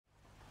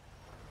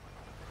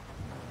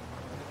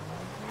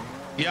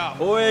Yeah.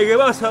 Oye, ¿qué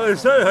pasa,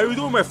 Versailles? How you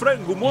doing, my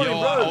friend? Good morning,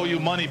 Yo, brother. I owe you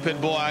money,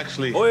 Pitbull,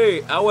 actually.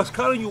 Oye, I was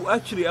calling you,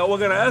 actually. I was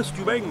going to ask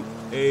you, man.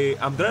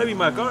 I'm driving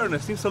my car and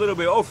it seems a little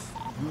bit off.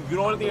 You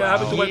know anything that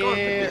happened to my car?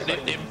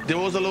 There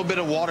was a little bit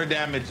of water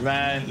damage,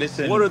 man.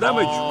 Listen. Water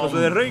damage because of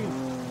the rain?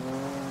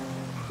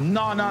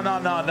 No.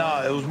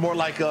 It was more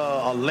like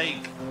a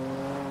lake,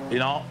 you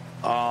know?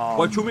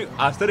 What you mean?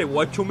 I said it.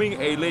 What you mean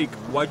a lake?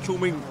 What you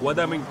mean? What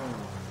that mean?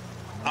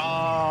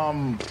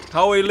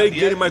 How a lake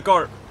get in my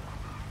car?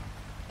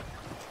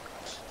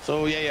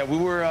 So yeah, we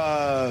were,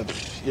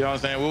 you know what I'm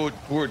saying?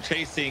 We were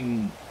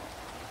chasing,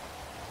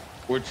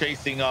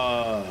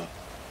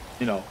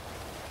 you know,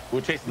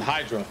 we're chasing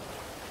Hydra.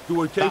 You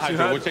were chasing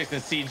Hydra? We're chasing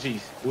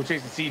CG. We're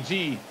chasing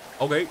CG.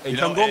 Okay, you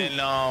know, and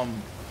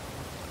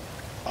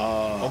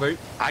okay.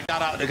 I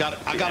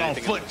got on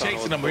foot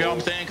chasing them. You know what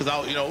I'm saying? Because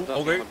I, you know,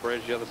 okay. The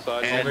bridge, the other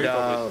side. And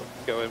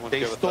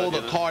they stole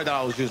the car that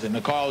I was using. The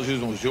car I was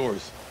using was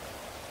yours.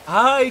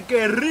 Ay,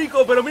 qué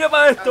rico! Pero mira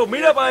para esto,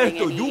 mira para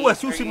esto. You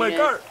was using my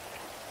car.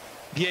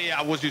 Yeah,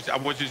 I was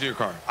using your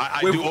car.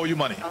 I do owe you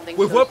money.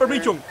 With what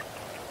permission?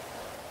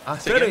 I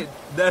said it.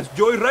 That's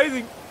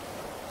joyriding.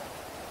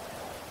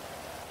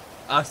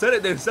 I said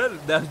it. They said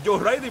it. That's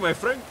joyriding, my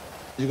friend.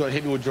 You gonna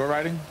hit me with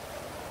joyriding?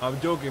 I'm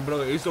joking,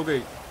 brother. It's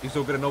okay. It's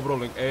okay. No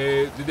problem.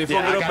 Did they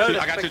fuck it up bad?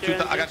 I got your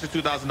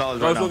 $2,000 no,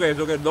 right now. It's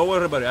okay. Don't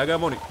worry about it. I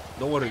got money.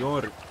 Don't worry.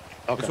 Okay.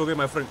 It's okay,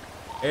 my friend.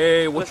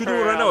 What you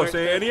doing right now?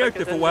 Say any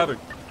active for what happened?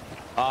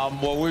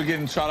 Well, we're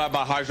getting shot at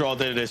by Hydra all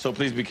day today, so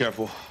please be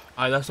careful.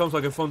 That sounds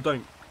like a fun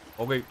time.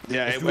 Okay.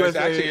 Yeah, it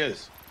actually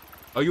is.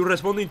 Are you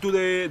responding to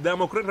the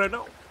Democrat right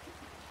now?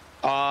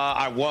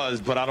 I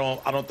was, but I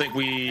don't think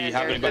we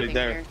have anybody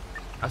there.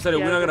 I said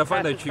we're not gonna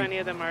find that cheap.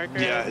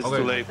 Yeah, it's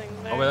too late.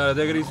 Okay,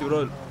 take it easy,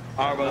 bro.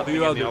 Alright, well, I'm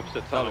in the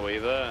opposite tunnel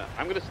either.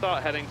 I'm gonna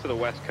start heading to the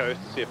west coast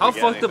to see if how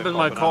fucked up is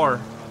my car?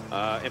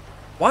 Up.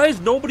 Why is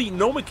no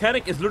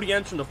mechanic is literally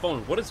answering the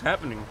phone? What is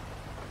happening?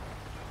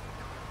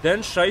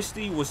 Then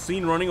Shiesty was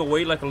seen running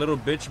away like a little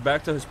bitch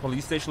back to his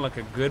police station like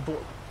a good boy.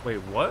 Wait,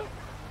 what?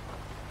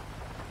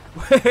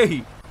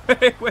 Wait.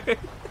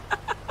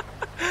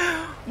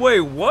 Wait,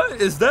 what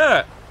is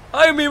that?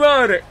 Ay, mi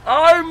madre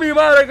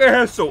que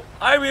es eso.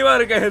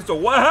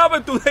 What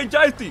happened to the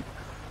Shiesty?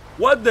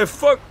 What the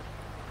fuck?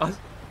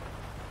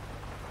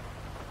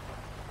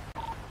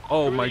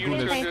 Oh my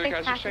goodness.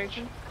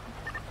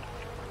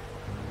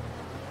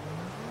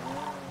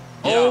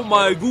 Oh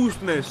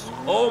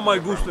my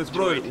goodness,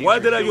 bro. Why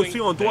did I just see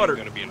on Twitter?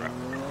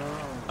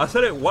 I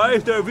said it. Why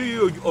is there a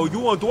video of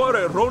you on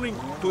Twitter running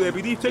to the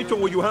PD station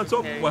with your hands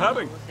up? What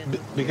happened?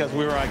 Because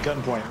we were at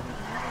gunpoint.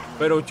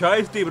 Pero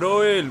Shiesty,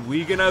 bro,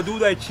 we cannot do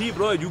that shit,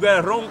 bro. You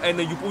gotta run and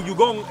then you pull your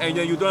gun and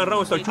then you turn around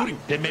and start shooting.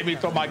 They made me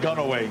throw my gun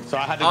away, so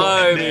I had to go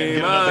Ay, in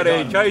there and give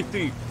them the gun.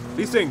 Shiesty,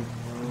 listen.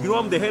 You know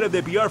I'm the head of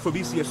the PR for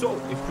BCSO.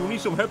 If you need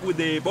some help with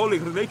the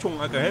public relation,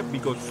 I can help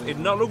because it's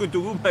not looking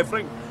too good, my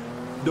friend.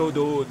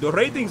 The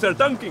ratings are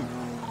tanking.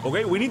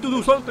 Okay, we need to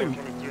do something,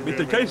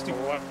 Mr. Shiesty.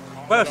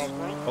 Fast,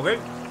 okay?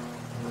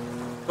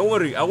 Don't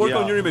worry, I work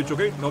on your image,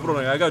 okay? No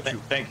problem, I got you.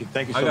 Thank you so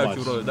much. I got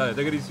you, brother. Dale,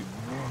 take it easy.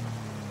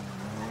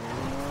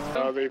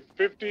 They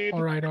 50.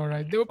 All right. They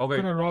were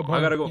gonna rob her.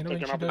 I gotta go. You know,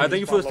 I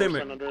thank you for the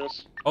statement.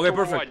 Okay,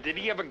 perfect. Did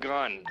he have a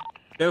gun?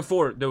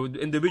 10-4. The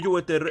individual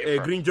with the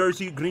green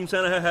jersey, green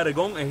Santa hat had a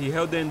gun, and he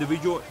held the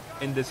individual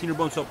and the senior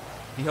buns up.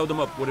 He held them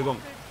up with a gun.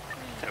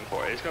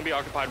 10-4. It's gonna be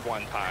occupied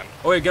one time.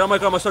 Okay, get on my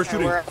car. I'm gonna start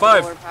shooting.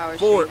 5,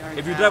 4.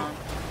 If you drive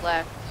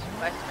left,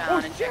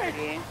 westbound,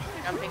 integrity,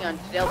 jumping on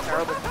Delta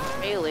Road,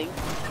 failing.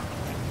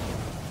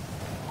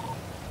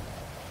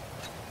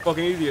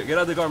 Fucking idiot. Get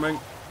out of the car, man.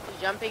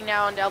 Jumping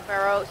now on Del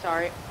Perro,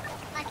 sorry.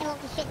 I can walk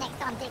the shit next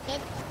time,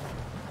 dickhead.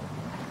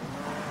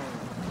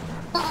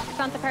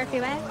 Santa Fe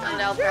Freeway. On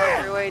Del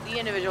Perro Freeway, the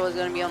individual is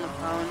going to be on the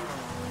phone.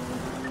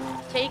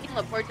 Taking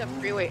La Puerta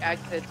Freeway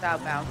exit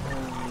southbound.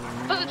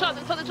 Put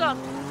the jump.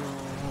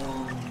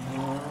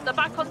 The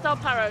back on Del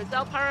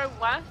Perro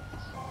west.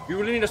 You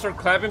really need to start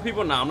clapping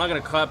people? Nah, I'm not gonna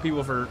clap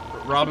people for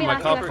robbing my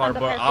cop car,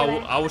 but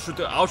I'll shoot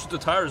the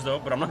tires though.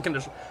 But I'm not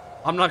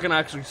gonna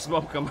actually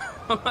smoke them.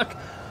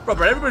 Bro,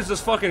 but everybody's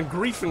just fucking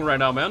griefing right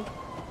now, man.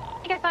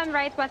 I guess I'm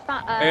right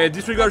westbound.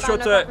 Disregard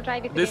shots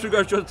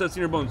at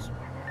senior bones.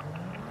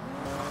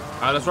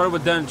 Alright, let's start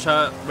with Den,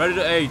 chat. Ready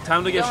to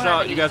time to get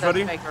shot. You guys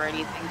ready?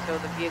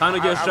 Time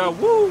to get shot.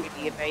 Woo!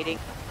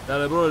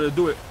 Dale, bro, let's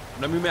do it.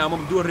 I'm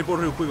gonna do a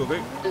report real quick,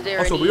 okay?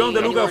 Also, be on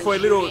the lookout for a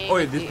little,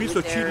 this piece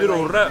of cheap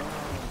little rat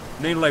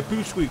named like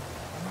Poo Squeak.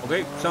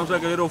 Okay? Sounds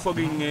like a little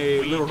fucking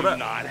little rat.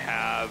 Not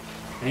have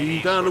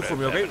He gonna look for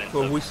me, okay?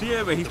 So if we see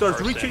him and he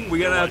starts reaching, we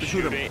gotta have to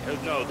shoot him.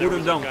 No, there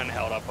was a gun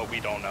held up, but we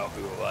don't know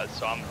who it was,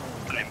 so I'm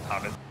gonna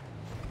impound it.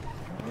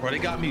 Bro, they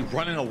got me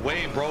running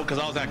away, bro, because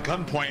I was at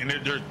gunpoint and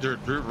they're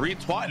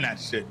retweeting that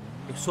shit.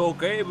 It's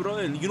okay, bro.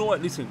 And you know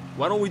what? Listen,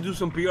 why don't we do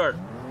some PR?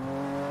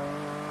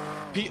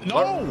 No,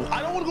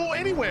 I don't want to go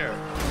anywhere.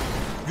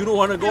 You don't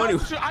want to go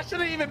anywhere? I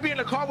shouldn't even be in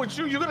the car with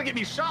you. You're gonna get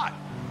me shot.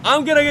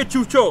 I'm gonna get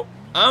you choked.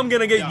 I'm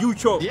gonna get you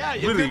choked. Yeah,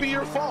 it's gonna be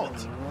your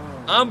fault.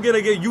 I'm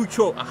gonna get you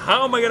choked.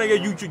 How am I gonna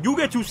get you choked? You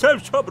get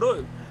yourself choked,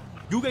 bro.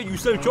 You get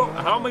yourself choked.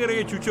 How am I gonna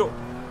get you choked?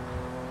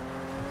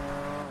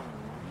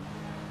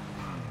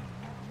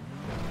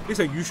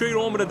 Listen, you sure you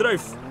don't want me to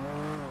drive?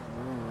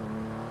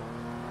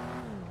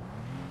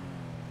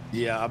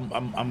 Yeah,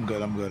 I'm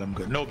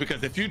good. No,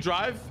 because if you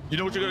drive, you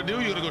know what you're gonna do?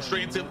 You're gonna go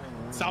straight into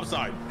south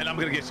side, and I'm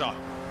gonna get shot.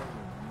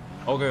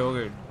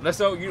 Okay. Let's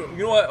you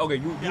know what? Okay,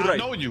 you're right.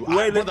 I know you.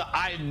 Brother,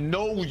 I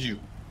know you.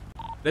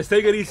 Let's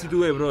take it easy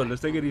today, bro.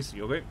 Let's take it easy,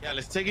 okay? Yeah,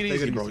 let's take it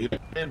easy, bro.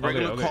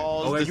 Regular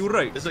calls. Okay, you're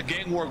right. There's a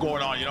gang war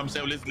going on. You know what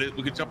I'm saying?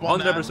 We can jump on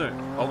 100%.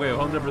 Okay,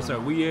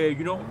 100%. We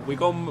you know, we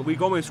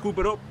come and scoop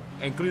it up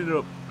and clean it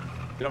up. You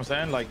know what I'm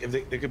saying? Like if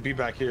they could be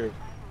back here.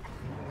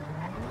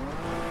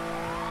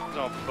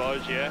 No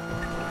fudge, yeah.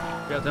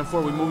 Yeah,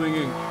 10-4, we're moving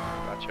in.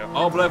 Gotcha.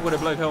 All black with a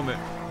black helmet.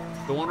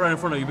 The one right in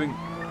front of you, Bing.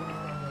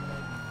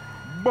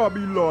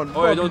 Babylon.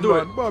 Oh, yeah, don't do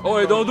it. Oh,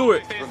 yeah, don't do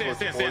it.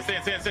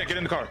 Stand. Get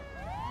in the car.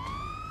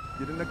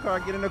 Get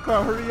in the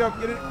car. Hurry up.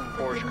 Get in.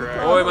 Porsche crash.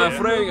 Oh, my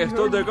friend, I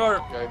stole the car.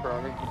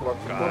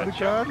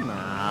 Gotcha.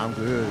 Nah, I'm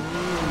good.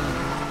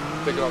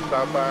 Take it off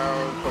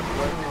southbound.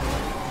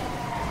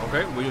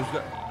 Okay, we just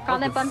got. Call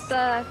them bump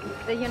the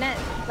unit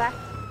left.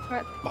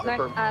 I'm about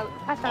to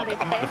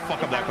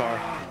fuck up that car.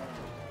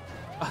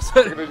 I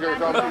said it.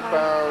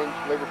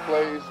 Southbound, Labor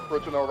Place,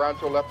 approaching El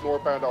Rancho, left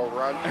northbound El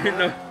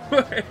Rancho.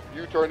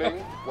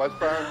 U-turning,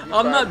 westbound.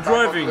 I'm not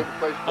driving.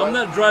 I'm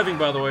not driving,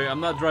 by the way. I'm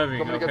not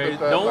driving, okay?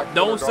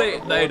 Don't say,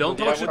 hey, don't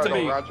talk shit to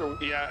me.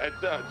 Yeah,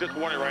 just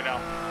warn it right now.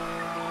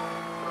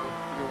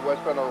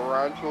 Westbound El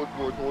Rancho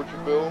towards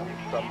Orchardville,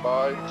 stand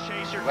by.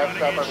 Left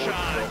southbound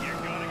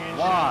Orchardville.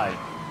 Why?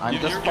 I'm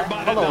just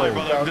following.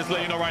 Brother. I'm just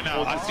letting you know right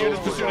now. I see this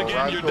pursuit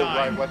again, you're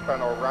dying.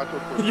 Westbound El Rancho.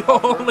 Yo,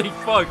 holy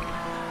fuck.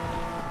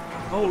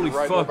 Holy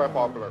fuck.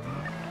 Popular. The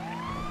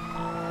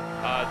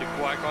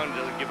Qui-Gon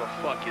doesn't give a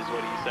fuck is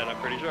what he said, I'm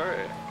pretty sure.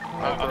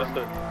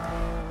 Understood.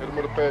 Hit him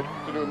with a pit.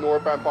 Continue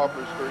northbound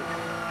Poplar Street.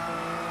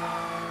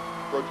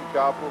 Approaching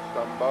Capitol,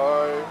 stand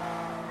by.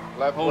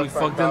 Left, holy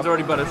fuck, Dan's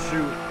already about to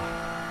shoot.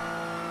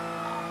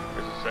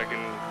 There's a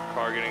second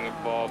car getting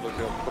involved. Looks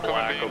like a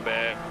black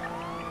Obey.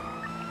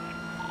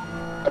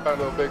 I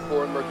found a big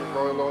four merchant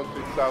Royal Loan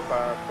Street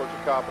southbound.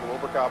 Approaching Capitol,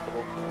 over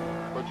Capitol.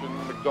 Approaching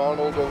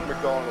McDonald, over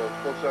McDonald.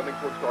 Full sending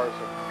towards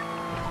Carson.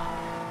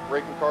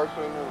 Breaking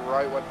Carson,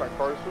 right westbound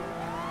Carson.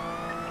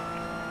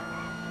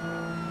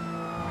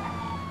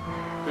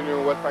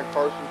 Continuing westbound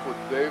Carson towards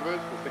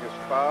Davis. This thing is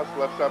fast,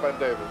 left southbound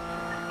Davis.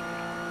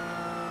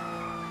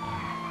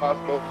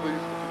 Fast boat please,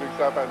 continuing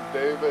southbound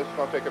Davis.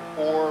 Not taking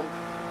form.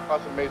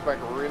 Passing Maze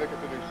Bank Arena,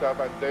 continuing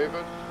southbound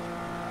Davis.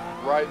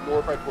 Right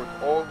northbound towards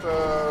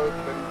Alta,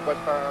 then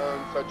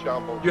westbound South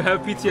Champo. You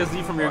have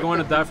PTSD from you're going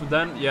to die from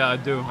then? Yeah, I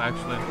do,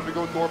 actually. If we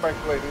go northbound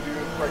Clay, did you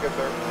try to get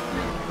there?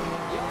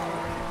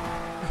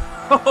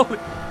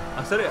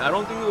 I said it. I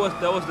don't think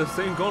that was the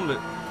same gauntlet.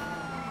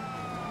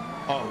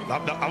 Oh, I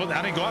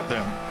didn't go out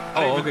there.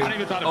 Oh, okay. I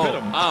didn't even try to pit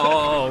him.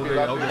 Okay.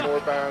 Okay.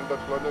 Northbound,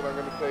 Dutch London. I'm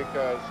gonna take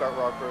South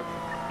Rockford.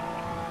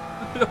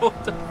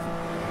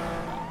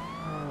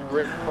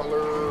 Great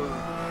color.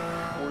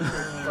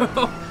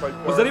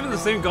 Was that even the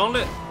same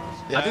gauntlet?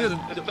 Yeah, I think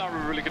that's not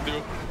what we really can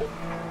do.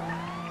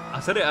 I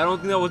said it. I don't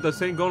think that was the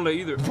same gauntlet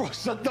either. Bro,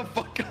 shut the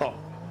fuck up.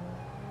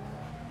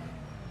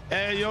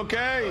 Hey, you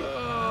okay?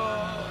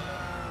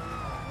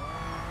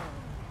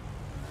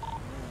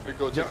 We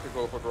go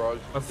technical for garage.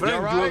 My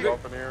friend, right?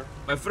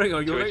 My friend,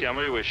 are you alright? I'm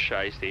gonna with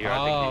Heist here.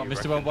 Oh,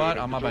 Mr. Bobot,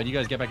 oh my bad. You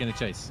guys get back in the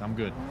chase. I'm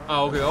good.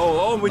 Oh, okay.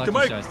 Oh, with the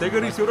mic. Take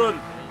it easy, run.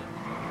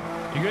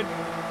 You good?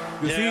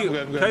 You see,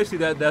 Casey,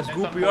 that's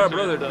good PR,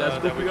 brother. That's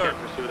good PR.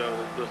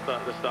 The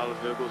style of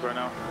vehicles right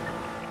now.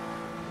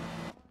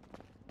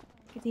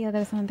 The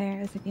other one there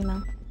is a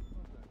female.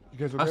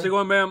 How's it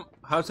going, ma'am?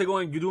 How's it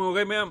going? You doing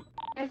okay, ma'am?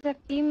 There's a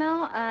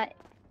female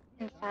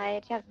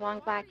inside. She has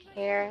long black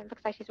hair.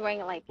 Looks like she's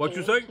wearing like what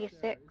you say?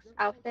 T6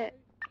 outfit.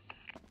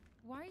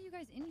 Why are you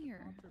guys in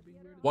here?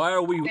 Why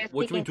are we?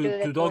 What you mean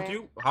to talk to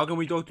you? How can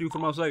we talk to you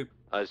from outside?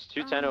 Is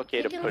 210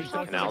 okay to push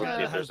the canal and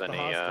see if there's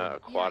any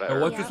quad?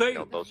 What you say?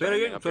 Say it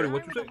again. Sorry,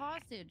 what you say?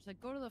 Hostage.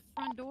 Like go to the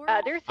front door.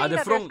 They're saying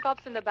that there's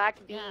cops in the back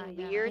being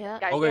weird.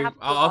 Guys, okay,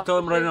 I'll tell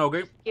them right now.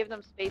 Okay. Give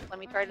them space. Let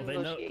me try to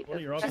negotiate. One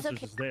of your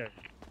officers is there.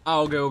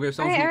 Oh, okay.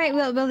 Sounds good. All right.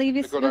 We'll leave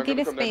you. We'll give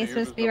you space.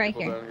 We'll be right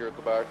here.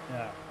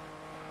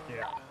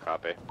 Yeah.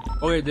 Copy.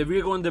 Okay, the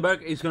vehicle in the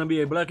back is gonna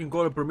be a black and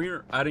color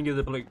Premier. I didn't get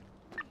the plate.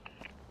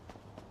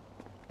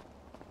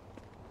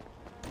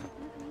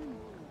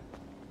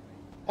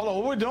 Hold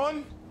on, what we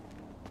doing?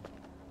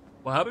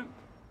 What happened?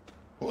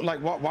 Like,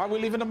 why are we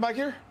leaving them back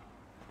here?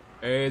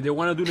 They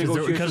want to do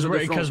negotiations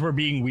because we're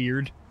being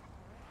weird.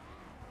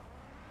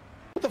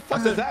 What the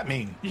fuck does that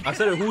mean? I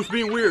said it. Who's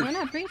being weird? We're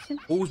not breaching.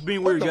 Who's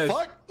being weird, guys?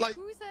 Fuck? Like,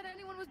 who said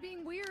anyone was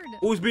being weird?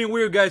 Who's being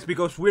weird, guys?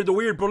 Because we're the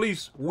weird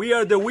police. We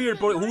are the weird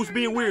police. Who's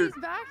being weird?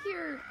 Back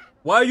here.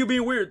 Why are you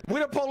being weird?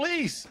 We're the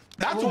police.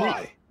 That's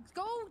why.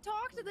 Go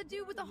talk to the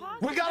dude with the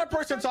hostage. We got a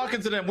person talking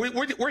to them.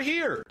 We're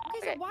here.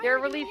 Okay, they're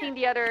releasing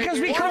the other. Because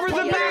we covered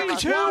the bank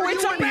too.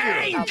 It's a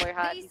bank.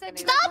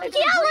 Stop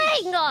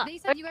yelling! They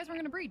said you guys weren't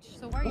gonna breach.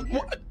 So why are you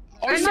here?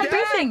 We're not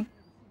breaching.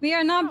 We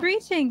are not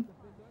breaching.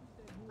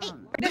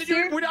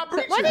 We're not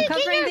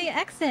covering the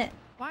exit.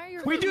 Why are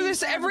you? We do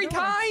this every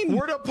time.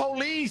 We're the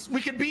police.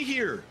 We can be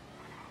here.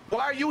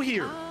 Why are you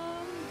here?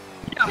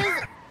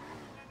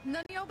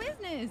 None of your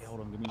business. Hold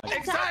on, give me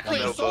Exactly.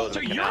 No So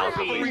voting you cannot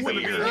have a be reason to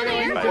be weird.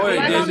 here.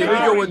 The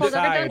individual with the...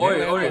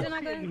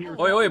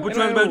 Oi, put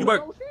your hands behind your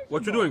back.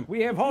 What you doing?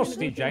 We have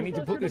hostage. I need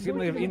to put this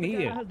in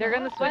here. They're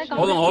gonna switch.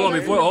 Hold on,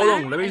 hold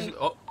on. Let me see.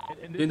 Oh.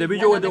 The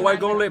individual with the white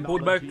gauntlet,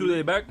 pulled back to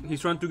the back.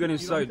 He's trying to get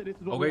inside.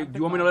 Okay, do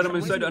you want me to let him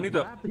inside,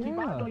 Anita?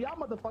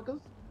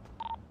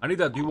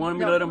 Anita, do you want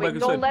me to let him back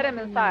inside? Don't let him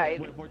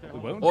inside.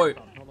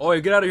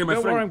 Oi, get out of here, my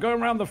Don't friend. worry, I'm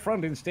going around the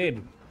front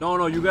instead.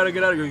 No, you gotta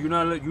get out of here. You're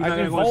not I'm gonna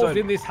go involved inside.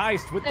 in this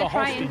heist with the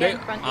hostage.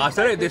 I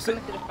said it. They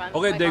said.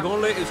 Okay, the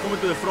gauntlet is coming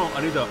to the front,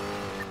 Anita.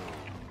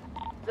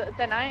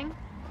 Denying?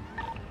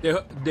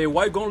 The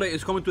white gauntlet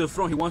is coming to the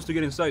front. He wants to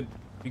get inside.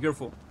 Be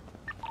careful.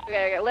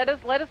 Okay, let us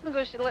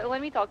negotiate. Let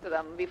me talk to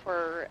them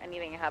before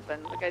anything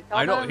happens. Okay,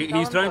 I know.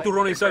 He's trying to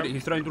run inside.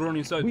 He's trying to run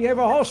inside. We have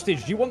a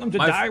hostage. Do you want them to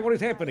die? What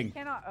is happening?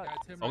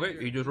 Okay,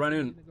 he just ran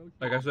in.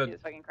 Like I said.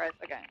 Jesus fucking Christ.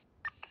 Okay.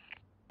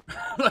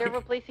 They're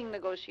replacing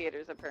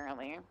negotiators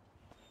apparently.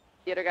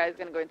 The other guy's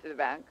gonna go into the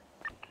back.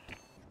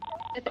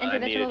 This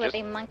individual with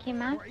a monkey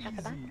mask at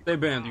the back. They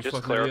banned you.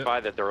 Just clarify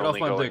that they're only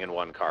going in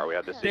one car. We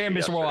had this issue Damn,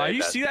 Mr. Wall,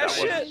 you see that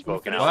shit? wasn't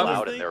spoken out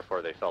loud, and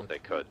therefore they felt they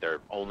could.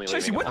 They're only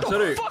leaving. What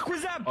the fuck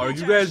was that? Are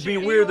you guys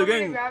being weird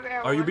again?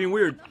 Are you being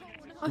weird?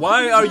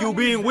 Why are you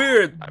being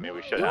weird? I mean,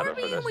 we should have it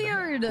for this.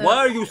 Weird. Why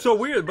are you so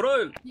weird,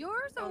 bro?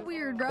 You're so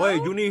weird, bro.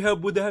 Wait, you need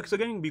help with the hex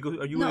again? Because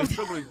are you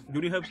struggling?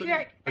 You need help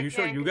again? Are you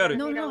sure? You got it?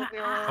 No.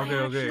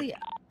 Okay.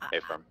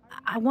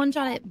 I one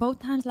shot it both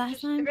times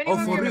last time. Oh,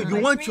 for real?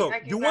 You one shot?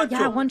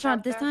 Yeah, one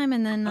shot this time,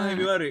 and then I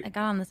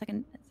got on the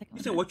second.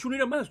 Listen, what you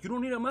need a mask? You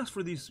don't need a mask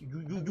for this.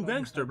 You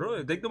gangster,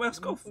 bro. Take the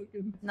mask off.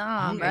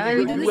 Nah, bro.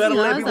 You gotta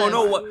let people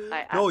know what.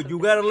 No, you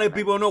gotta let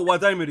people know what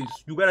time it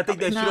is. You gotta take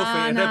that shit off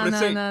and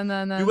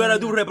represent. You gotta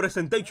do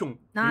representation.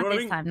 Not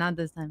this time. Not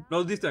this time.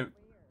 Not this time.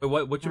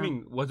 Wait, what you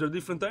mean? Was there a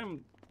different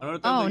time? Another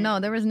time? Oh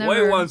no, there was never.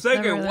 Wait 1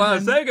 second.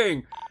 1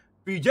 second.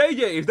 VJJ,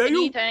 is that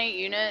you? 10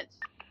 units.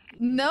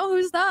 No,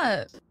 who's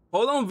that?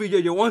 Hold on,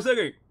 VJJ. 1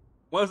 second.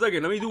 1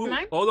 second. Let me do.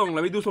 Hold on.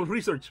 Let me do some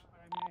research.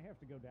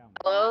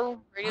 Hello?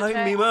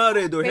 Ay, mi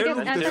madre, the hair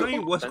looks the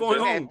same. What's going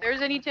on? If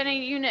there's any 10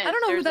 units. I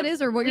don't know who that is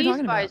or what you're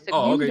talking about.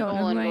 Oh, okay.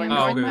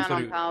 Okay,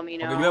 sorry.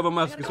 Okay, you have a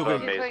mask. It's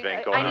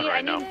okay.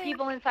 I need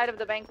people inside of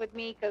the bank with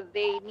me because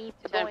they need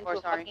to go into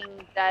a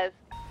fucking desk.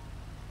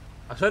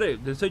 I said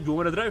it. They said you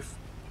want to drive.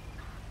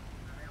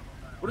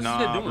 What is this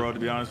guy doing? Bro, to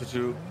be honest with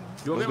you,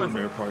 let's go to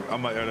Mirror Park.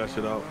 I'm gonna air that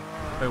shit out.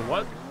 Wait,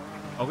 what?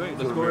 Okay,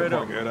 let's go air it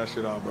out. Air that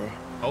shit out, bro.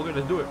 Okay,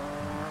 let's do it.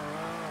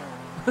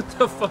 What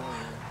the fuck?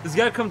 This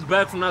guy comes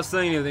back from not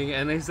saying anything,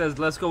 and he says,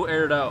 "Let's go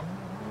air it out."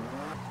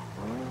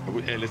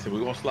 Hey, listen, we're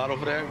gonna slide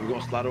over there. We're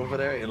gonna slide over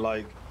there in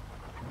like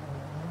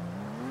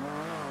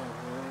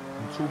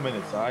 2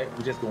 minutes, all right?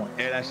 We're just gonna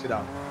air that shit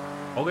out.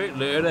 Okay,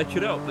 let's air that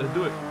shit out. Let's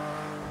do it.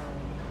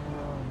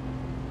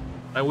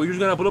 Like, we're just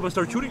gonna pull up and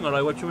start shooting, or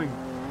like, what you mean?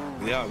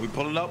 Yeah, we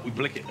pulling up, we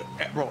blinking.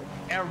 Bro,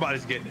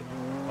 everybody's getting it.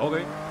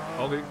 Okay.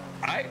 All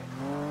right?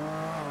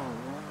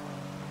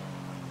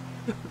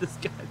 This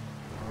guy.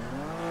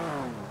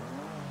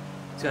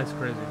 This guy's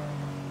crazy.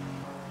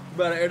 You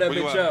better air that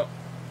bitch out.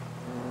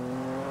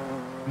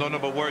 No,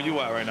 but where are you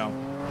at right now?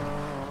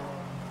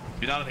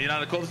 You're not in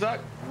the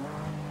cul-de-sac?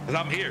 Cause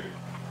I'm here.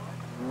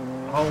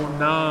 Oh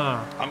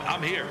nah.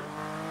 I'm here.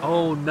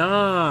 Oh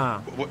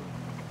nah.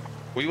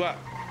 Where you at?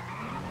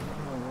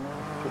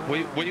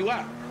 Where you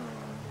at?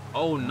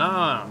 Oh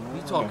nah.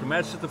 He talking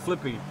mad shit to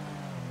Flippy.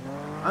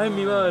 Ay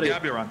mi madre. Yeah,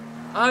 I'll be around.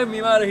 Ay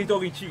mi madre, he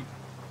talking cheap.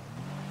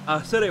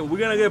 I said it. We're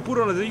gonna get put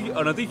on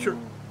a t-shirt.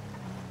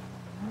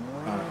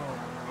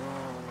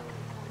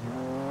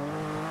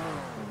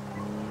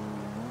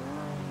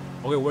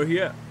 Okay, where he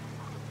at?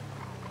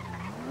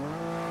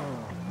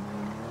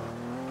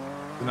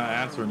 They're not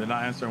answering. They're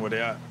not answering where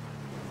they at.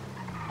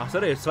 I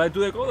said it. Slide to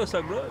the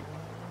cul-de-sac, bro.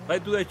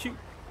 Slide to that cheap.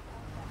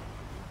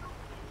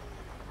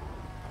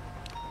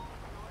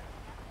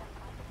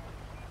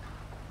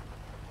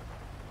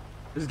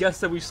 This guy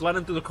said we slide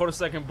into the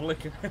cul-de-sac and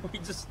blink, and we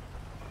just.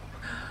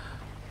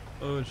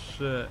 Oh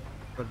shit!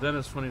 But then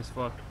it's funny as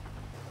fuck.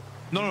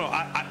 No.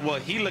 Well,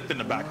 he looked in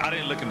the back. I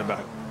didn't look in the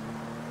back.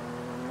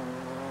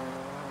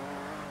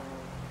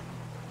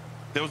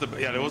 There was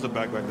a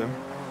bag back then.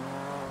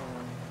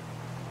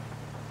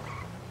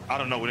 I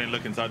don't know. We didn't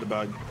look inside the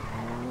bag.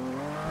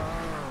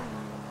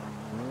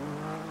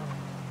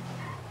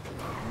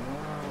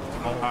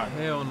 Oh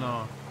hell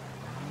no!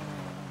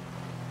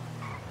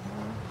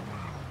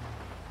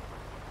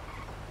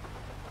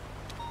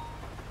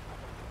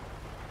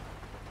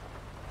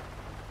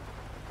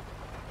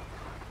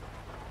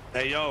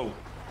 Hey yo.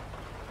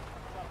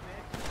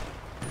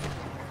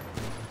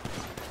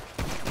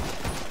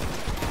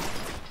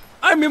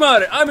 I'm mi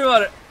madre.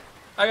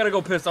 I gotta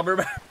go piss. I'll be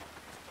right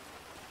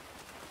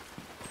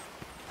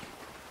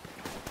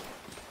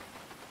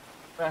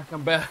back.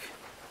 I'm back.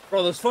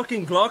 Bro, those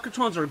fucking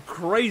Glockatrons are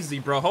crazy,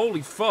 bro.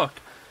 Holy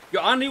fuck. Yo,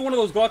 I need one of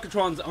those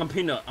Glockatrons on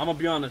Peanut. I'm gonna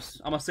be honest.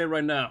 I'm gonna say it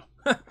right now.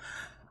 I'm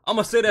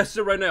gonna say that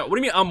shit right now. What do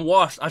you mean I'm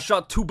washed? I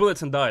shot 2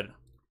 bullets and died.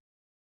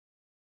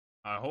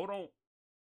 Alright, hold on.